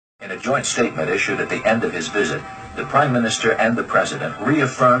In a joint statement issued at the end of his visit, the Prime Minister and the President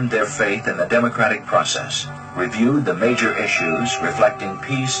reaffirmed their faith in the democratic process, reviewed the major issues reflecting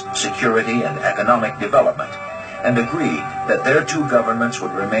peace, security, and economic development, and agreed that their two governments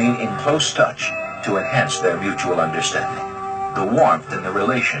would remain in close touch to enhance their mutual understanding. The warmth in the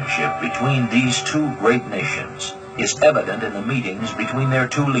relationship between these two great nations is evident in the meetings between their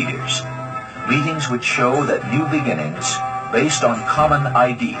two leaders, meetings which show that new beginnings based on common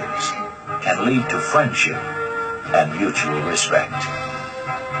ideas can lead to friendship and mutual respect.